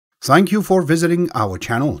Thank you for visiting our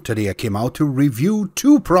channel. Today I came out to review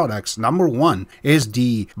two products. Number one is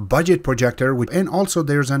the budget projector, and also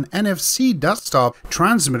there's an NFC desktop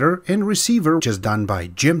transmitter and receiver, which is done by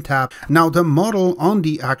Jimtab. Now the model on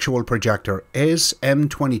the actual projector is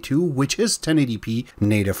M22, which is 1080p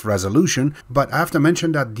native resolution, but I have to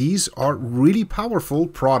mention that these are really powerful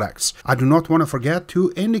products. I do not want to forget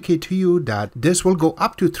to indicate to you that this will go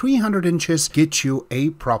up to 300 inches, get you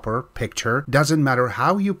a proper picture. Doesn't matter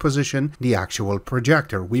how you position the actual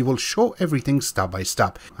projector. We will show everything step by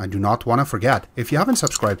step. I do not want to forget, if you haven't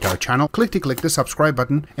subscribed to our channel, click the subscribe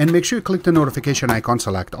button and make sure you click the notification icon,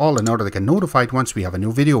 select all in order to get notified once we have a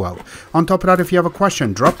new video out. On top of that, if you have a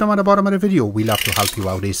question, drop them at the bottom of the video. We love to help you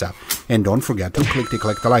out ASAP. And don't forget to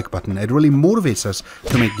click the like button. It really motivates us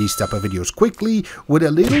to make these type of videos quickly with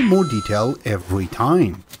a little more detail every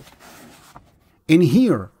time. In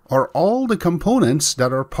here are all the components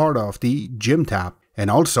that are part of the Jimtab and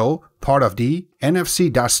also part of the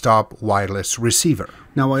NFC desktop wireless receiver.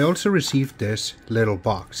 Now I also received this little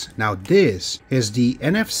box. Now this is the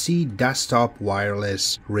NFC desktop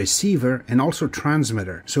wireless receiver and also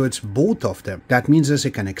transmitter. So it's both of them. That means that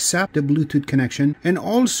it can accept the Bluetooth connection and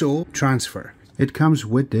also transfer. It comes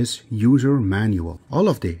with this user manual. All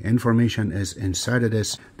of the information is inside of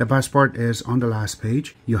this. The best part is on the last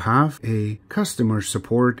page, you have a customer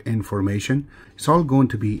support information. It's all going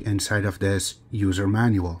to be inside of this user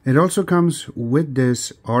manual. It also comes with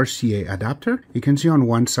this RCA adapter. You can see on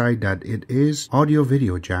one side that it is audio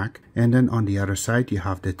video jack, and then on the other side you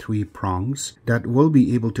have the three prongs that will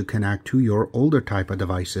be able to connect to your older type of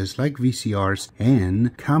devices like VCRs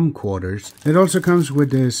and camcorders. It also comes with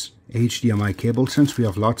this HDMI cable. Since we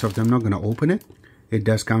have lots of them, I'm not going to open it. It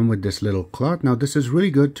does come with this little cloth. Now this is really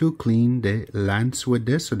good to clean the lens with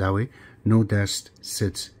this, so that way no dust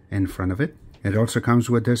sits in front of it. It also comes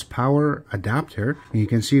with this power adapter, and you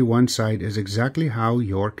can see one side is exactly how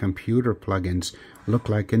your computer plugins look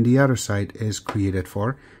like, and the other side is created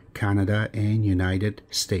for Canada and United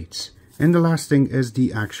States. And the last thing is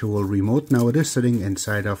the actual remote. Now it is sitting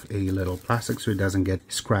inside of a little plastic so it doesn't get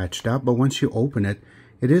scratched up, but once you open it,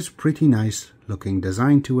 it is pretty nice looking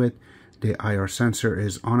design to it. The IR sensor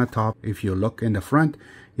is on the top. If you look in the front,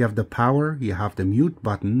 you have the power, you have the mute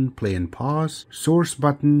button, play and pause, source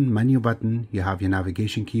button, menu button, you have your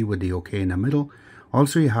navigation key with the OK in the middle.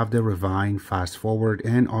 Also you have the rewind, fast forward,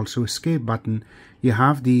 and also escape button. You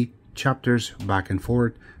have the chapters back and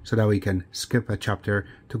forward, so that we can skip a chapter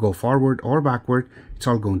to go forward or backward. It's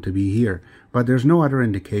all going to be here, but there's no other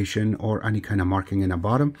indication or any kind of marking in the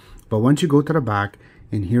bottom. But once you go to the back,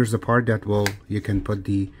 and here's the part that you can put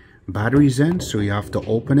the batteries in, so you have to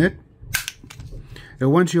open it.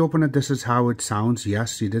 And once you open it, this is how it sounds.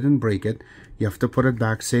 Yes, you didn't break it. You have to put it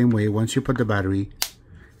back same way once you put the battery,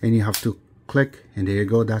 and you have to click, and there you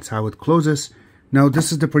go. That's how it closes. Now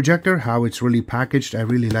this is the projector, how it's really packaged. I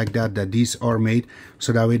really like that these are made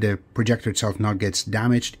so that way the projector itself not gets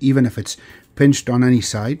damaged, even if it's pinched on any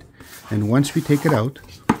side. And once we take it out,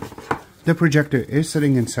 the projector is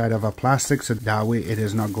sitting inside of a plastic, so that way it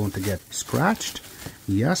is not going to get scratched.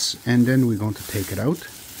 Yes, and then we're going to take it out.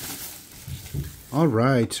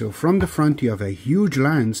 Alright, so from the front you have a huge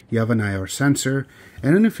lens, you have an IR sensor,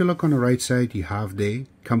 and then if you look on the right side, you have the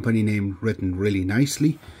company name written really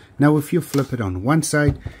nicely. Now if you flip it on one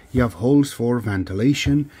side, you have holes for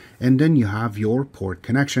ventilation, and then you have your port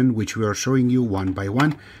connection, which we are showing you one by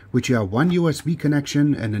one, which you have one USB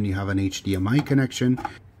connection, and then you have an HDMI connection.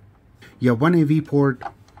 You have one AV port,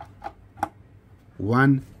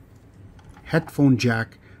 one headphone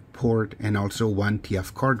jack port, and also one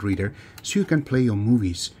TF card reader, so you can play your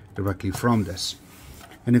movies directly from this.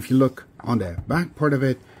 And if you look on the back part of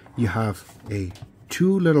it, you have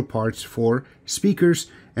two little parts for speakers,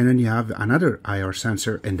 and then you have another IR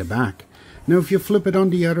sensor in the back. Now if you flip it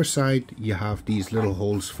on the other side, you have these little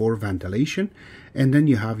holes for ventilation, and then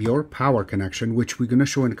you have your power connection, which we're going to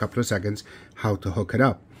show in a couple of seconds how to hook it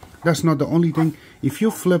up. That's not the only thing. If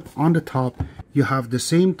you flip on the top, you have the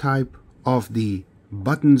same type of the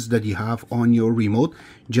buttons that you have on your remote,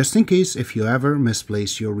 just in case if you ever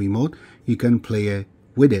misplace your remote, you can play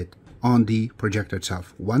with it on the projector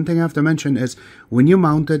itself. One thing I have to mention is when you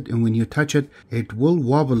mount it and when you touch it, it will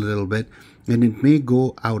wobble a little bit, and it may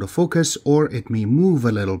go out of focus or it may move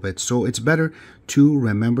a little bit. So it's better to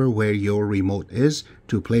remember where your remote is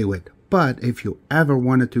to play with. But if you ever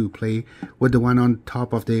wanted to play with the one on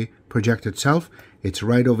top of the projector itself, it's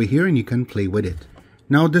right over here and you can play with it.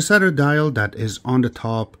 Now this other dial that is on the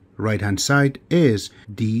top right hand side is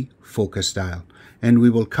the focus dial, and we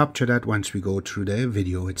will capture that once we go through the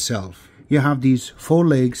video itself. You have these 4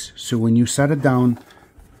 legs, so when you set it down,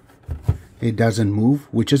 it doesn't move,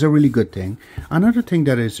 which is a really good thing. Another thing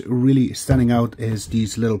that is really standing out is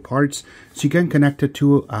these little parts. So you can connect it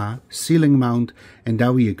to a ceiling mount, and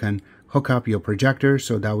that way you can hook up your projector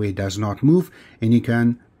so that way it does not move, and you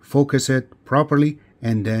can focus it properly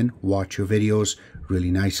and then watch your videos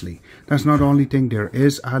really nicely. That's not the only thing. There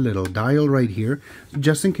is a little dial right here,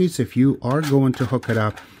 just in case if you are going to hook it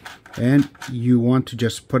up and you want to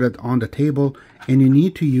just put it on the table and you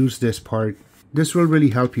need to use this part. This will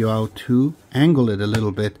really help you out to angle it a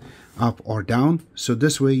little bit up or down, so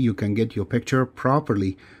this way you can get your picture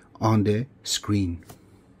properly on the screen.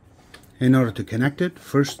 In order to connect it,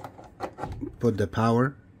 first put the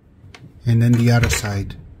power and then the other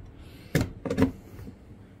side,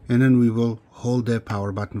 and then we will hold the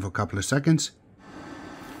power button for a couple of seconds,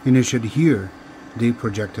 and you should hear the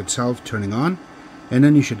projector itself turning on, and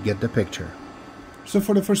then you should get the picture. So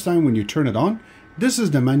for the first time when you turn it on, this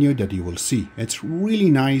is the menu that you will see. It's really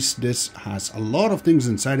nice. This has a lot of things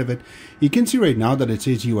inside of it. You can see right now that it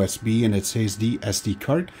says USB and it says the SD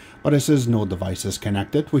card, but it says no devices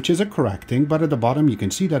connected, which is a correct thing. But at the bottom you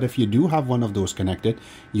can see that if you do have one of those connected,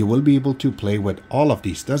 you will be able to play with all of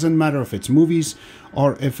these. Doesn't matter if it's movies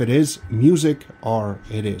or if it is music or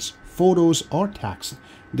it is photos or text,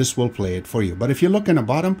 this will play it for you. But if you look in the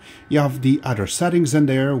bottom, you have the other settings in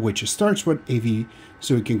there, which starts with AV,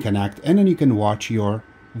 so you can connect, and then you can watch your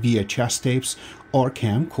VHS tapes or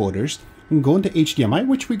camcorders. And go into HDMI,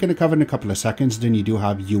 which we're going to cover in a couple of seconds. Then you do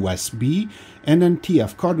have USB and then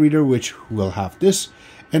TF card reader, which will have this.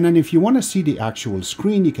 And then if you want to see the actual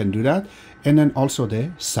screen, you can do that. And then also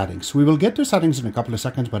the settings. We will get to settings in a couple of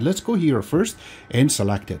seconds, but let's go here first and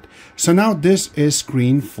select it. So now this is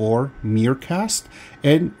screen for Miracast,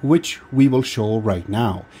 and which we will show right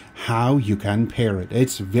now how you can pair it.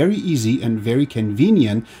 It's very easy and very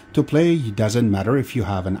convenient to play. It doesn't matter if you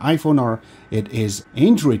have an iPhone or it is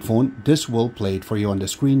Android phone, this will play it for you on the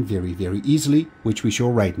screen very, very easily, which we show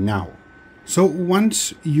right now. So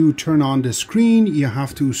once you turn on the screen, you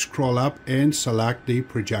have to scroll up and select the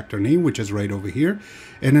projector name, which is right over here.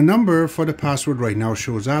 And the number for the password right now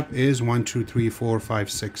shows up is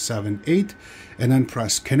 1234567 and then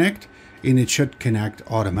press connect, and it should connect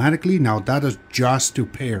automatically. Now that is just to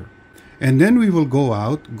pair. And then we will go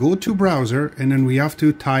out, go to browser, and then we have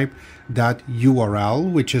to type that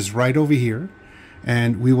URL, which is right over here.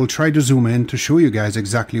 And we will try to zoom in to show you guys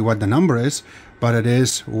exactly what the number is, but it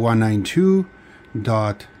is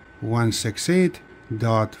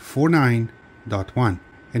 192.168.49.1,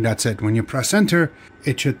 and that's it. When you press enter,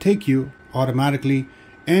 it should take you automatically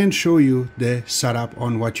and show you the setup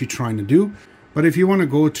on what you're trying to do. But if you want to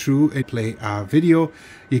go through and play a video,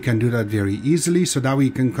 you can do that very easily, so that way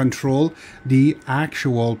you can control the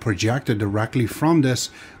actual projector directly from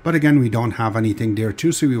this. But again, we don't have anything there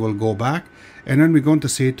too, so we will go back, and then we're going to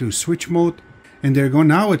say to switch mode, and there you go.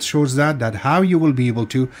 Now it shows that how you will be able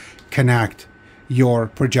to connect your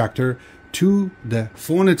projector to the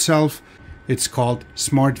phone itself. It's called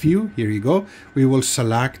Smart View. Here you go. We will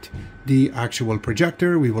select the actual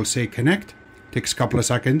projector. We will say connect. Takes a couple of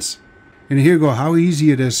seconds. And here you go, how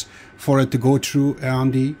easy it is for it to go through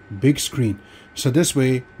on the big screen. So this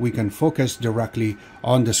way we can focus directly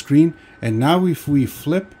on the screen. And now if we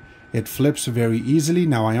flip, it flips very easily.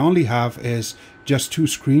 Now I only have is just two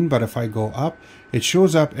screens, but if I go up, it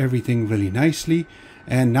shows up everything really nicely.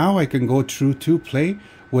 And now I can go through to play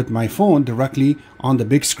with my phone directly on the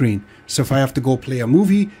big screen. So if I have to go play a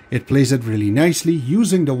movie, it plays it really nicely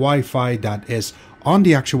using the Wi-Fi that is on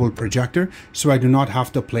the actual projector, so I do not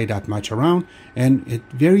have to play that much around, and it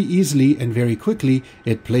very easily and very quickly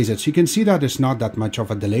it plays it. So you can see that it's not that much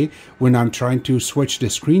of a delay when I'm trying to switch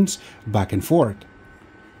the screens back and forth.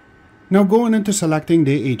 Now going into selecting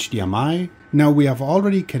the HDMI, now we have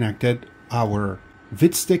already connected our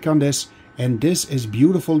vid stick on this, and this is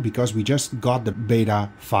beautiful because we just got the beta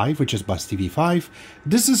 5, which is Buzz TV 5.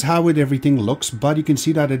 This is how everything looks, but you can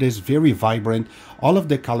see that it is very vibrant. All of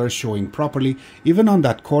the colors showing properly. Even on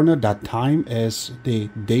that corner, that time is the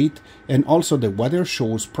date, and also the weather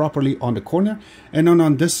shows properly on the corner. And then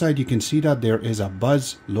on this side, you can see that there is a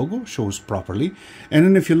Buzz logo shows properly. And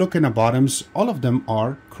then if you look in the bottoms, all of them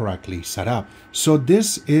are correctly set up. So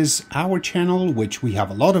this is our channel, which we have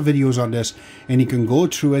a lot of videos on this, and you can go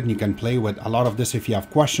through it and you can play with a lot of this. If you have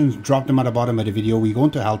questions, drop them at the bottom of the video. We're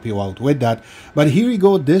going to help you out with that. But here you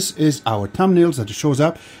go. This is our thumbnails that shows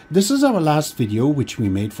up. This is our last video which we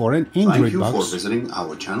made for an Android box. Thank you for visiting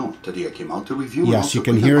our channel. Today I came out to review. Yes, you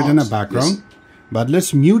can hear it in the background. But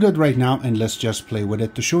let's mute it right now and let's just play with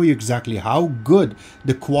it to show you exactly how good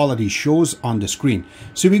the quality shows on the screen.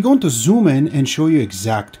 So we're going to zoom in and show you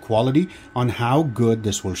exact quality on how good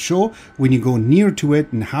this will show when you go near to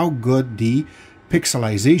it and how good the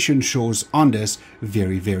pixelization shows on this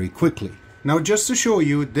very quickly. Now just to show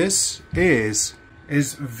you, this is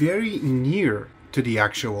very near to the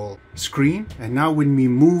actual screen, and now when we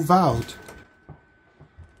move out,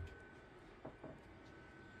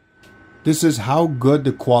 this is how good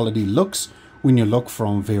the quality looks when you look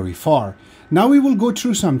from very far. Now we will go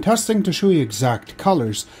through some testing to show you exact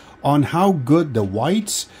colors on how good the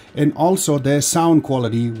whites and also the sound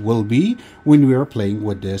quality will be when we are playing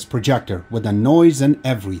with this projector, with the noise and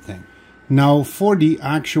everything. Now for the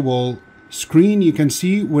actual screen, you can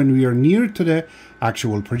see when we are near to the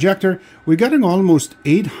actual projector, we're getting almost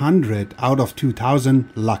 800 out of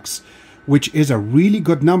 2000 lux, which is a really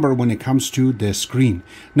good number when it comes to the screen.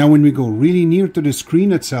 Now when we go really near to the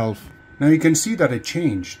screen itself, now you can see that it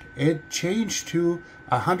changed. It changed to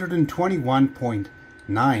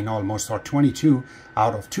 121.9 almost, or 22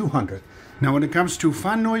 out of 200. Now when it comes to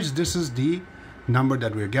fan noise, this is the number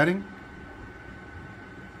that we're getting.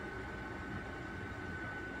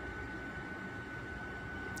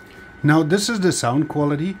 Now this is the sound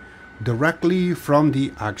quality directly from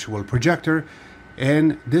the actual projector,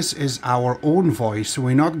 and this is our own voice.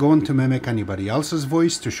 We're not going to mimic anybody else's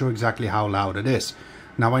voice to show exactly how loud it is.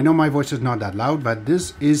 Now I know my voice is not that loud, but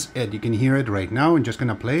this is it. You can hear it right now. I'm just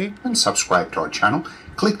gonna play. And subscribe to our channel.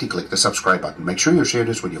 Click the subscribe button. Make sure you share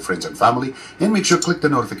this with your friends and family, and make sure to click the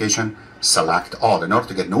notification, select all in order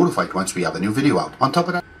to get notified once we have a new video out. On top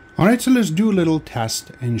of that, alright, so let's do a little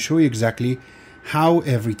test and show you exactly how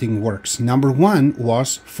everything works. Number one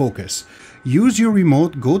was focus. Use your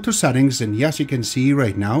remote, go to settings, and yes, you can see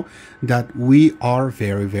right now that we are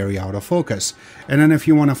very out of focus. And then if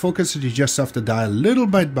you want to focus it, you just have to dial little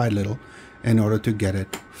bit by little in order to get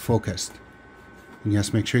it focused. And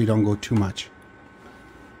yes, make sure you don't go too much.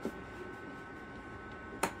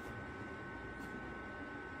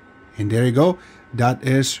 And there you go. That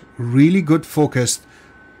is really good focused.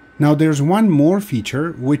 Now there's one more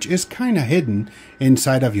feature which is kind of hidden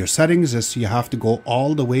inside of your settings, is you have to go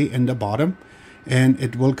all the way in the bottom and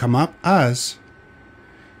it will come up as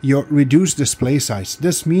your reduced display size.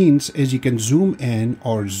 This means is you can zoom in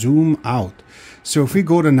or zoom out. So if we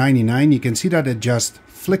go to 99, you can see that it just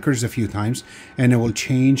flickers a few times and it will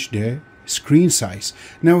change the screen size.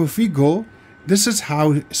 Now if we go, this is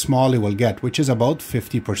how small it will get, which is about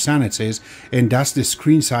 50% it says, and that's the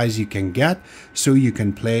screen size you can get so you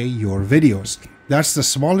can play your videos. That's the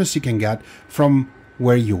smallest you can get from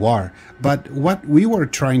where you are. But what we were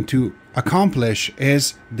trying to accomplish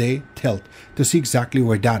is the tilt, to see exactly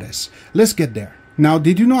where that is. Let's get there. Now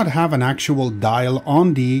they do not have an actual dial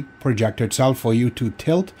on the projector itself for you to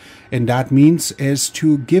tilt, and that means is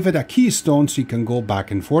to give it a keystone so you can go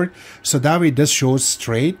back and forth, so that way this shows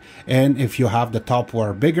straight. And if you have the top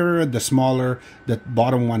wire bigger, the smaller, the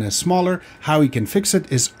bottom one is smaller, how you can fix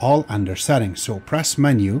it is all under settings. So press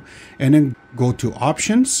menu and then go to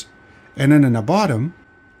options, and then in the bottom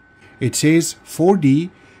it says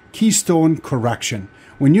 4D keystone correction.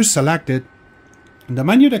 When you select it, the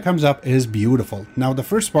menu that comes up is beautiful. Now the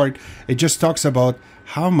first part, it just talks about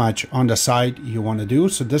how much on the side you want to do.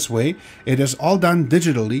 So this way it is all done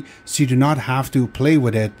digitally, so you do not have to play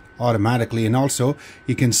with it automatically. And also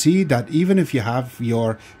you can see that even if you have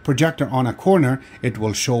your projector on a corner, it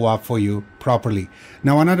will show up for you properly.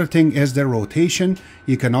 Now another thing is the rotation.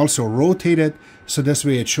 You can also rotate it, so this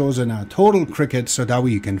way it shows in a total cricket, so that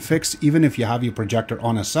way you can fix, even if you have your projector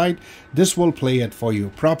on a side, this will play it for you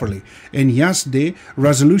properly. And yes, the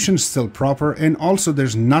resolution is still proper, and also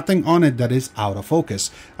there's nothing on it that is out of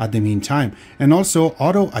focus at the meantime. And also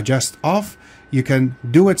auto adjust off, you can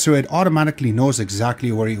do it so it automatically knows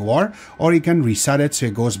exactly where you are, or you can reset it so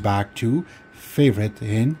it goes back to favorite,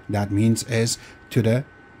 and that means is to the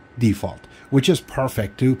default, which is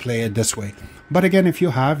perfect to play it this way. But again, if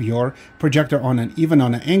you have your projector on an even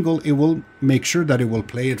on an angle, it will make sure that it will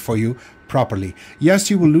play it for you properly. Yes,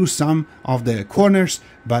 you will lose some of the corners,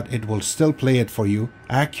 but it will still play it for you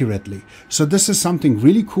accurately. So this is something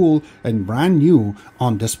really cool and brand new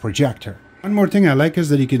on this projector. One more thing I like is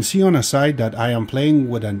that you can see on the side that I am playing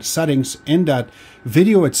with the settings in that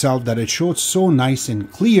video itself, that it shows so nice and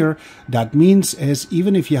clear. That means is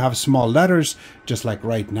even if you have small letters, just like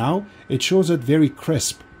right now, it shows it very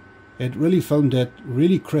crisp. It really filmed it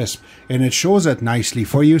really crisp, and it shows it nicely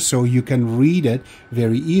for you, so you can read it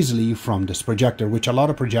very easily from this projector, which a lot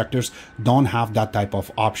of projectors don't have that type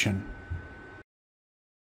of option.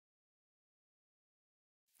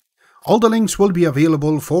 All the links will be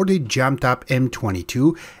available for the Jimtab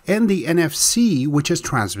M22 and the NFC, which is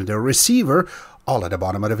transmitter receiver, all at the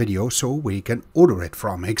bottom of the video, so we can order it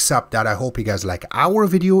from. Except that I hope you guys like our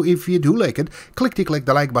video. If you do like it, click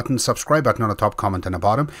the like button, subscribe button on the top, comment on the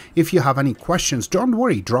bottom. If you have any questions, don't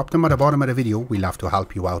worry, drop them at the bottom of the video. We'll have to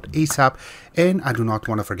help you out ASAP. And I do not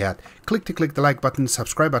want to forget, click the like button,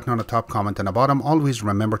 subscribe button on the top, comment on the bottom. Always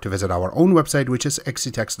remember to visit our own website, which is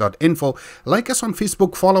xctex.info. Like us on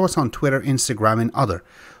Facebook, follow us on Twitter, Instagram, and other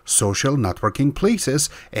social networking places.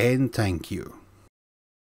 And thank you.